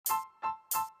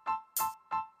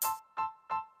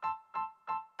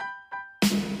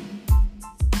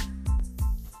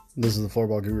This is the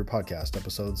Floorball Guru Podcast,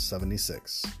 episode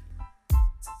 76.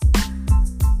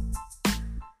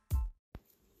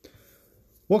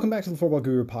 Welcome back to the Floorball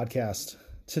Guru Podcast.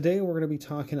 Today we're going to be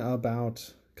talking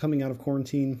about coming out of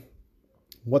quarantine,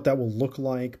 what that will look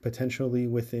like potentially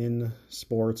within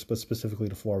sports, but specifically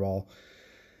to floorball,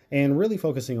 and really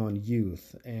focusing on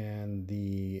youth and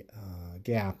the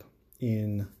gap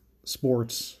in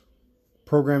sports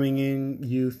programming in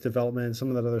youth development, some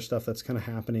of that other stuff that's kind of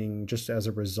happening just as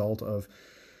a result of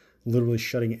literally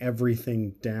shutting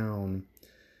everything down,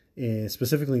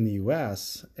 specifically in the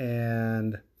US,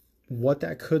 and what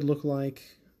that could look like,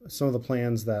 some of the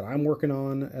plans that I'm working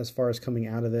on as far as coming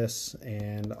out of this,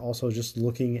 and also just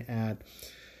looking at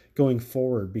going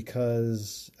forward,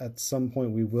 because at some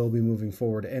point we will be moving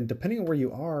forward. And depending on where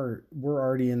you are, we're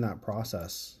already in that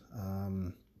process.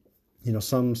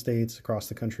 Some states across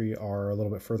the country are a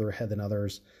little bit further ahead than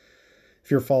others.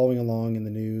 If you're following along in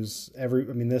the news,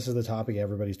 this is the topic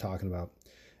everybody's talking about.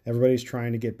 Everybody's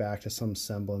trying to get back to some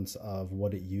semblance of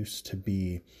what it used to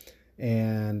be.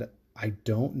 And I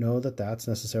don't know that that's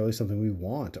necessarily something we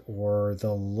want, or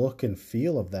the look and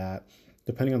feel of that,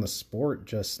 depending on the sport,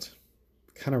 just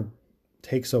kind of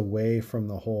takes away from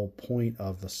the whole point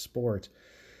of the sport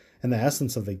and the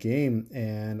essence of the game.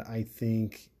 And I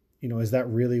think, is that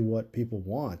really what people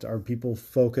want? Are people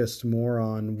focused more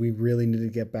on, we really need to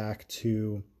get back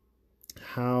to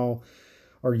how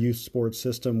our youth sports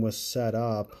system was set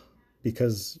up?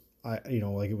 Because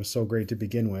it was so great to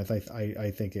begin with.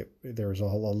 I think there's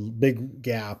a big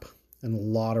gap and a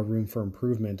lot of room for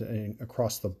improvement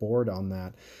across the board on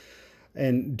that.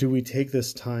 And do we take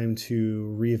this time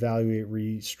to reevaluate,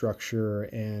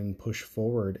 restructure, and push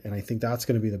forward? And I think that's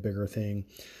going to be the bigger thing.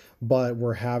 But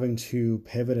we're having to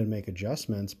pivot and make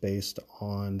adjustments based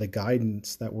on the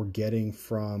guidance that we're getting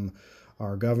from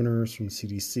our governors, from the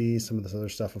CDC, some of this other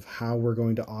stuff of how we're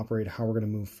going to operate, how we're going to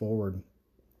move forward.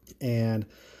 And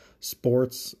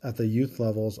sports at the youth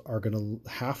levels are going to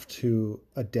have to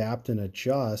adapt and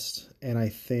adjust. And I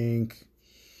think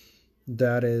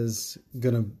that is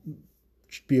going to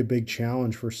be a big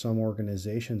challenge for some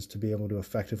organizations to be able to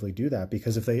effectively do that.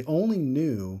 Because if they only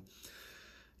knew,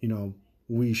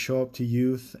 we show up to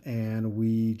youth and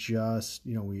we just,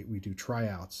 we do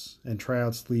tryouts, and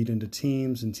tryouts lead into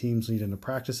teams, and teams lead into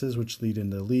practices, which lead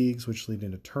into leagues, which lead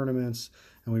into tournaments,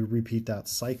 and we repeat that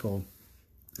cycle.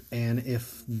 And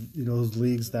if those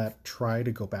leagues that try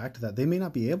to go back to that, they may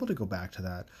not be able to go back to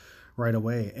that right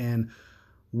away. And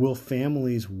will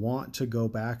families want to go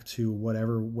back to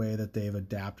whatever way that they've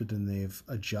adapted and they've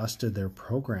adjusted their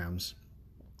programs?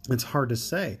 It's hard to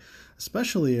say,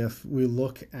 especially if we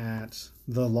look at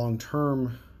the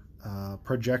long-term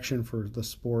projection for the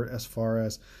sport, as far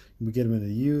as we get them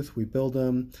into youth, we build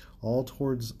them all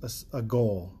towards a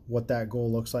goal. What that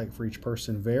goal looks like for each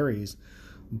person varies,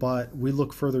 but we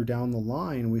look further down the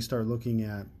line, we start looking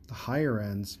at the higher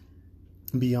ends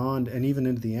beyond, and even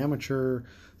into the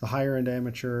higher end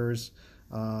amateurs,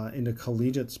 into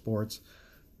collegiate sports.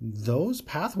 Those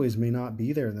pathways may not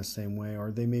be there in the same way,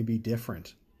 or they may be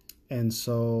different. And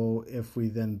so if we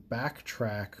then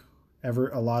backtrack, a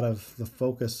lot of the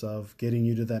focus of getting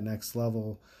you to that next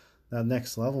level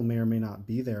may or may not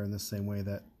be there in the same way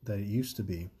that it used to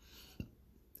be.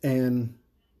 And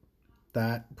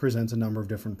that presents a number of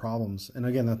different problems. And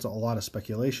again, that's a lot of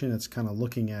speculation. It's kind of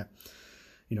looking at,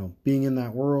 being in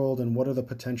that world and what are the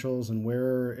potentials and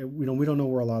where, we don't know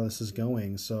where a lot of this is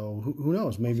going. So who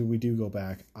knows? Maybe we do go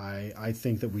back. I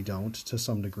think that we don't, to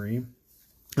some degree.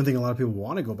 I think a lot of people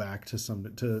want to go back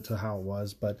to how it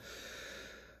was, but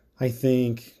I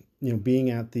think, being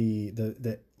at the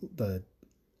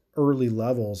early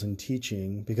levels in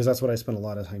teaching, because that's what I spend a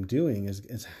lot of time doing,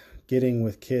 is getting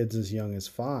with kids as young as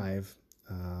 5,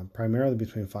 primarily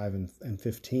between 5 and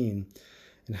 15.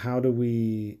 And how do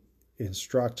we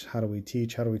instruct? How do we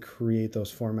teach? How do we create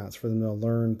those formats for them to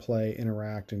learn, play,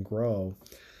 interact, and grow?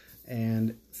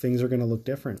 And things are going to look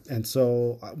different. And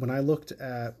so when I looked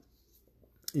at,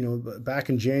 back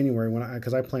in January,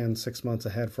 because I planned 6 months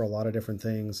ahead for a lot of different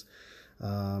things,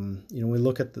 we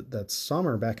look at that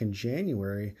summer back in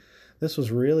January, this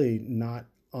was really not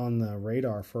on the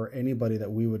radar for anybody that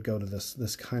we would go to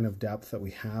this kind of depth that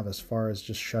we have as far as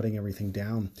just shutting everything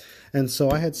down. And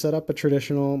so I had set up my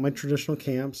traditional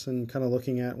camps and kind of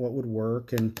looking at what would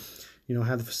work, and,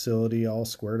 had the facility all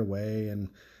squared away, and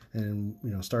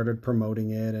started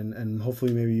promoting it. And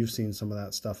hopefully maybe you've seen some of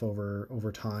that stuff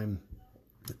over time.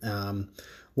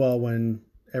 When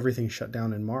everything shut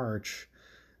down in March,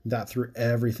 that threw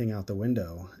everything out the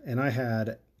window. And I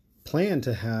had planned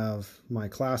to have my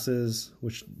classes,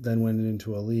 which then went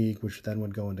into a league, which then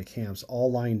would go into camps,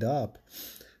 all lined up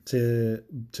to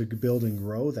build and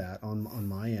grow that on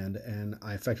my end, and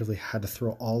I effectively had to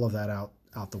throw all of that out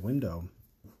the window,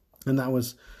 and that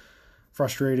was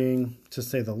frustrating to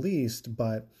say the least.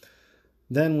 But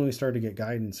then when we started to get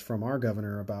guidance from our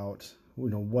governor about,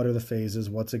 what are the phases,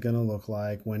 what's it going to look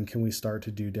like, when can we start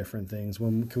to do different things,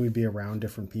 when can we be around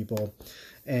different people,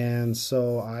 and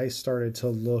so I started to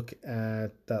look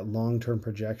at that long-term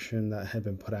projection that had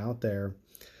been put out there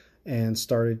and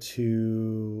started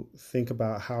to think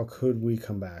about how could we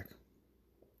come back.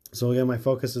 So again, my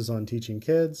focus is on teaching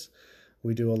kids.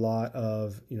 We do a lot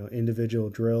of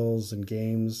individual drills and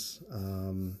games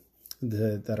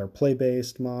that are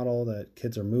play-based model, that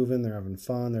kids are moving, they're having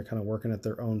fun, they're kind of working at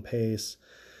their own pace.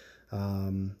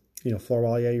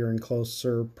 Floorball, you're in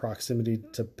closer proximity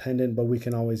to pendant, but we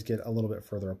can always get a little bit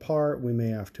further apart. We may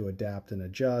have to adapt and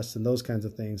adjust and those kinds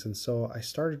of things. And so I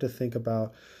started to think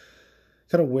about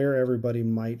kind of where everybody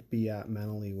might be at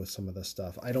mentally with some of this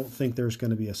stuff. I don't think there's going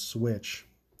to be a switch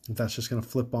that's just going to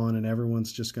flip on and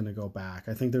everyone's just going to go back.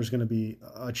 I think there's going to be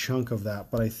a chunk of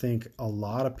that, but I think a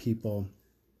lot of people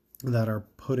that are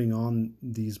putting on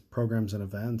these programs and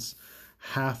events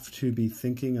have to be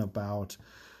thinking about,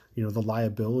 the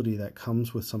liability that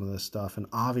comes with some of this stuff. And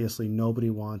obviously nobody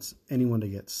wants anyone to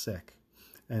get sick.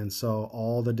 And so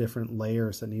all the different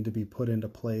layers that need to be put into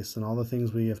place and all the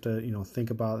things we have to, think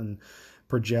about and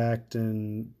project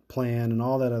and plan and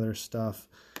all that other stuff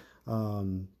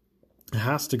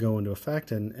has to go into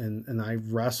effect. And I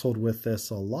wrestled with this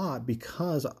a lot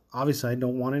because obviously I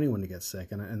don't want anyone to get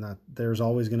sick. And that there's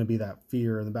always going to be that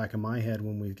fear in the back of my head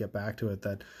when we get back to it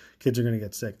that kids are going to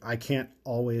get sick. I can't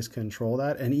always control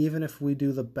that. And even if we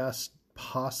do the best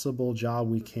possible job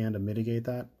we can to mitigate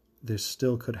that, this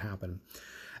still could happen.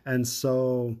 And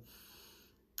so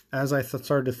as I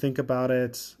started to think about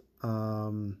it,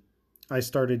 I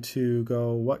started to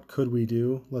go, what could we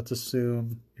do? Let's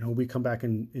assume, we come back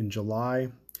in July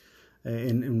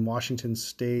in Washington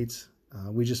State.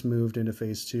 We just moved into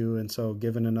phase 2. And so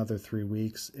given another 3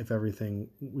 weeks, if everything,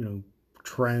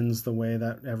 trends the way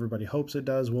that everybody hopes it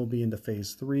does, we'll be into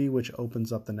phase 3, which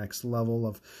opens up the next level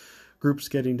of groups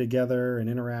getting together and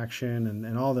interaction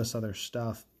and all this other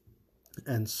stuff.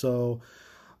 And so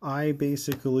I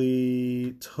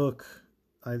basically threw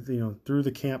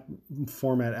the camp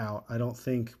format out. I don't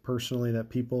think personally that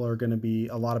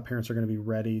a lot of parents are going to be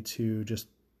ready to just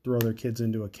throw their kids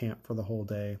into a camp for the whole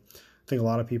day. I think a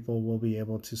lot of people will be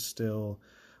able to still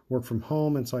work from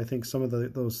home. And so I think some of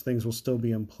those things will still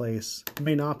be in place. It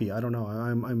may not be, I don't know.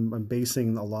 I'm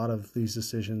basing a lot of these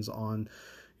decisions on,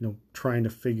 trying to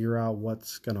figure out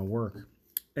what's going to work.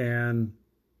 And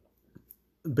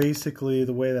basically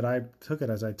the way that I took it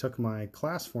is I took my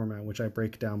class format, which I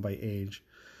break down by age,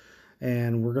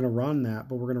 and we're going to run that,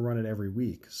 but we're going to run it every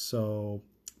week. So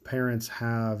parents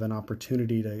have an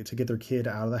opportunity to get their kid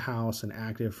out of the house and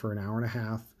active for an hour and a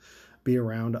half, be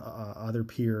around other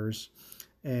peers.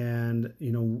 And,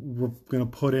 we're going to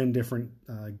put in different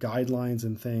guidelines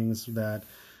and things that,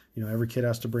 every kid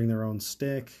has to bring their own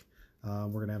stick. We're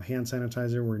going to have hand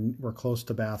sanitizer. We're close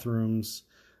to bathrooms.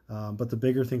 But the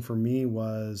bigger thing for me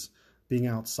was being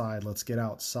outside. Let's get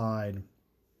outside.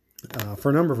 For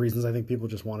a number of reasons, I think people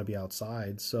just want to be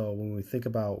outside. So when we think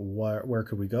about where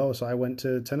could we go, so I went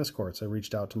to tennis courts. I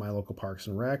reached out to my local Parks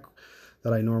and Rec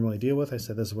that I normally deal with. I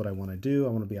said, this is what I want to do. I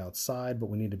want to be outside,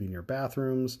 but we need to be near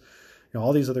bathrooms.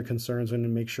 All these other concerns, we need to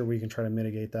make sure we can try to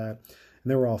mitigate that.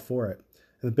 And they were all for it.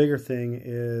 And the bigger thing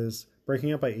is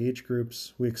breaking up by age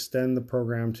groups. We extend the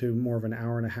program to more of an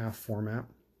hour and a half format,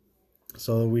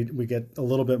 so we get a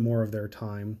little bit more of their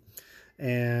time.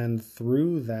 And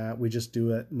through that, we just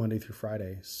do it Monday through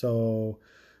Friday. So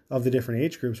of the different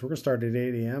age groups, we're going to start at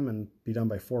 8 a.m. and be done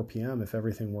by 4 p.m. if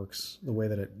everything works the way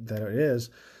that it is.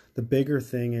 The bigger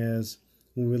thing is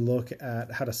when we look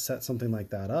at how to set something like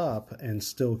that up and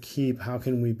still how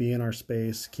can we be in our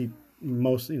space, keep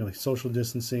most, social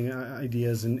distancing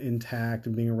ideas intact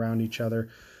and being around each other.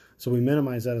 So we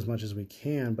minimize that as much as we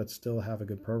can, but still have a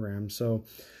good program. So,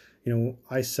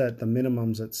 I set the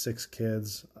minimums at 6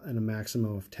 kids and a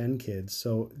maximum of 10 kids.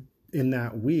 So in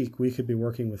that week, we could be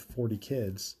working with 40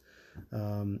 kids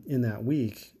in that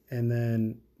week. And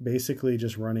then basically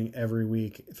just running every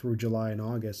week through July and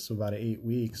August, so about 8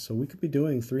 weeks. So we could be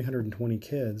doing 320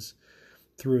 kids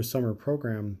through a summer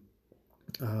program.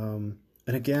 And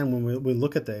again, when we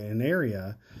look at an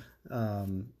area,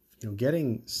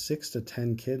 getting 6 to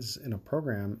 10 kids in a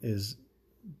program is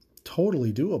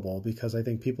totally doable because I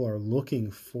think people are looking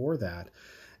for that.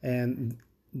 And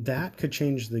that could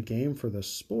change the game for the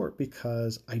sport,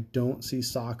 because I don't see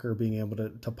soccer being able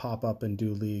to pop up and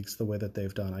do leagues the way that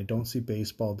they've done. I don't see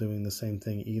baseball doing the same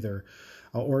thing either.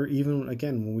 Or even,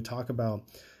 again, when we talk about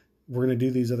we're going to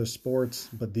do these other sports,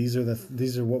 but these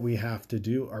are what we have to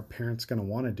do. Our parents going to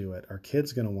want to do it. Our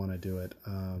kids going to want to do it.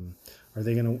 Are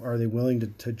they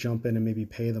willing to jump in and maybe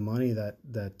pay the money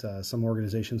that some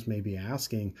organizations may be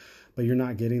asking, but you're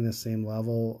not getting the same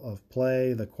level of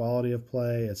play, the quality of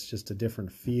play. It's just a different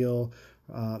feel.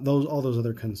 All those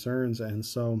other concerns. And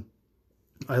so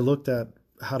I looked at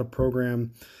how to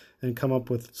program and come up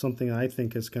with something I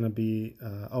think is going to be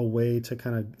a way to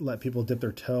kind of let people dip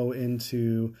their toe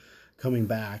into coming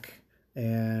back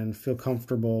and feel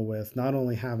comfortable with not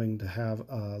only having to have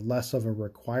less of a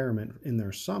requirement in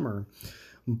their summer,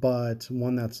 but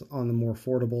one that's on the more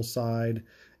affordable side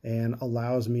and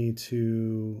allows me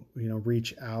to,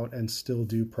 reach out and still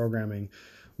do programming.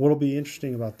 What'll be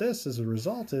interesting about this as a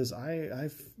result is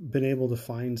I've been able to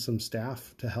find some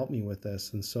staff to help me with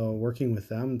this. And so working with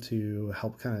them to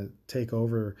help kind of take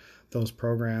over those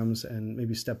programs and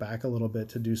maybe step back a little bit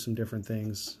to do some different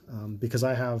things, because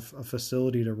I have a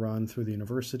facility to run through the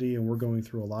university, and we're going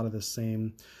through a lot of the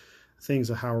same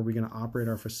things of how are we going to operate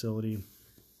our facility.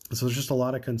 So there's just a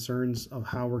lot of concerns of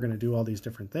how we're going to do all these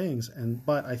different things.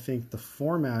 But I think the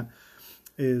format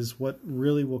is what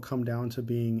really will come down to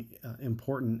being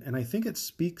important. And I think it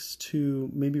speaks to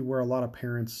maybe where a lot of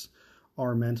parents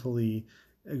are mentally,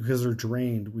 because they're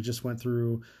drained. We just went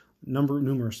through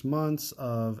numerous months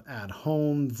of at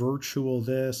home, virtual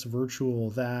this, virtual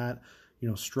that,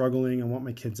 struggling. I want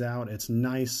my kids out. It's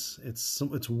nice.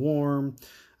 It's warm,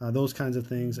 those kinds of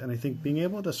things. And I think being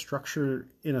able to structure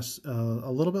in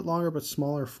a little bit longer but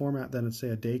smaller format than, say,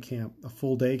 a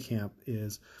full day camp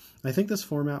is, I think this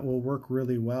format will work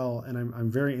really well. And I'm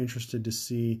very interested to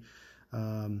see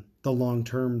the long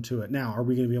term to it. Now, are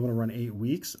we going to be able to run 8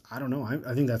 weeks? I don't know.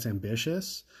 I think that's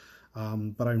ambitious,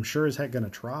 but I'm sure as heck going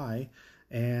to try.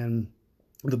 And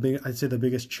I'd say the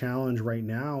biggest challenge right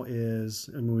now is,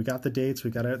 we got the dates,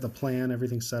 we got the plan,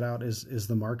 everything set out, is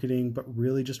the marketing, but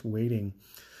really just waiting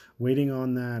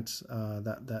on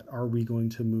that are we going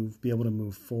to be able to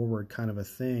move forward kind of a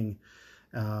thing.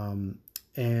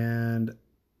 And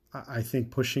I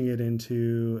think pushing it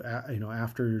into,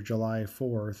 after July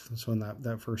 4th, so in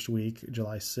that first week,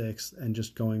 July 6th, and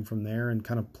just going from there and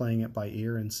kind of playing it by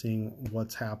ear and seeing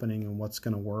what's happening and what's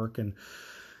going to work and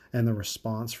the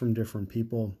response from different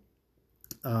people.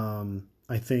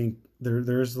 I think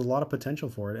there's a lot of potential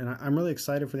for it. And I'm really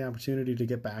excited for the opportunity to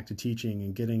get back to teaching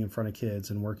and getting in front of kids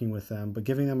and working with them, but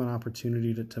giving them an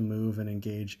opportunity to move and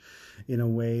engage in a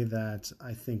way that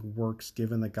I think works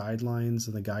given the guidelines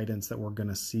and the guidance that we're going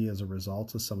to see as a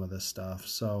result of some of this stuff.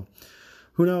 So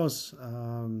who knows?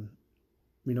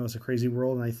 It's a crazy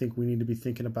world, and I think we need to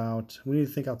think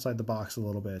outside the box a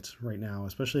little bit right now,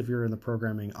 especially if you're in the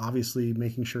programming. Obviously,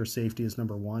 making sure safety is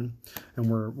number one, and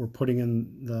we're putting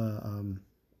in the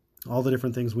all the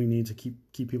different things we need to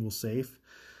keep people safe,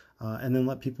 and then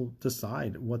let people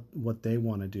decide what they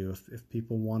want to do. If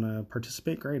people want to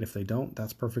participate, great. If they don't,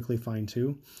 that's perfectly fine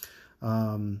too.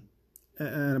 But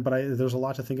there's a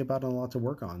lot to think about and a lot to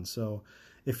work on. So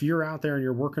if you're out there and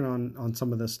you're working on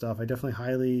some of this stuff, I definitely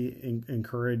highly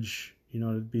encourage,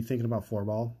 to be thinking about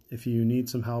floorball. If you need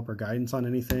some help or guidance on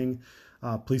anything,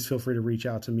 please feel free to reach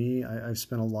out to me. I've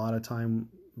spent a lot of time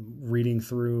reading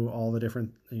through all the different,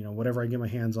 whatever I get my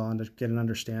hands on to get an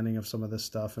understanding of some of this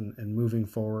stuff and moving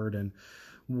forward and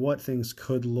what things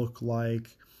could look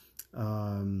like.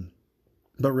 But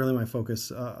really my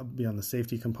focus beyond the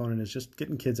safety component is just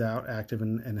getting kids out active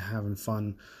and having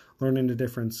fun, learning a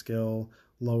different skill,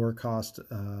 lower cost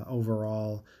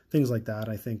overall, things like that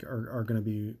I think are going to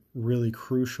be really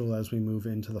crucial as we move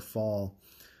into the fall,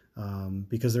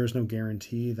 because there's no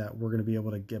guarantee that we're going to be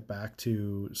able to get back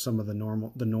to some of the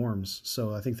norms.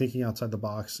 So I think thinking outside the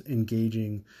box,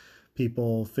 engaging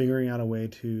people, figuring out a way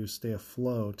to stay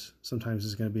afloat sometimes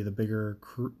is going to be the bigger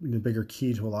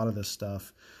key to a lot of this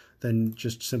stuff than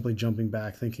just simply jumping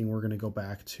back thinking we're going to go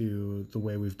back to the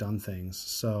way we've done things.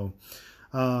 So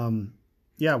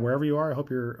wherever you are, I hope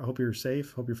you're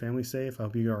safe. Hope your family's safe. I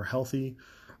hope you are healthy.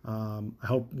 I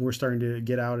hope we're starting to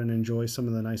get out and enjoy some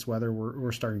of the nice weather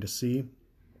we're starting to see.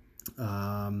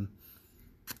 And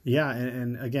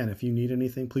again, if you need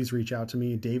anything, please reach out to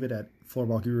me, David at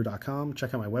floorballguru.com.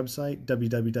 Check out my website,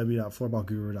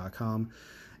 www.floorballguru.com.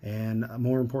 And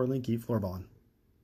more importantly, keep floorballing.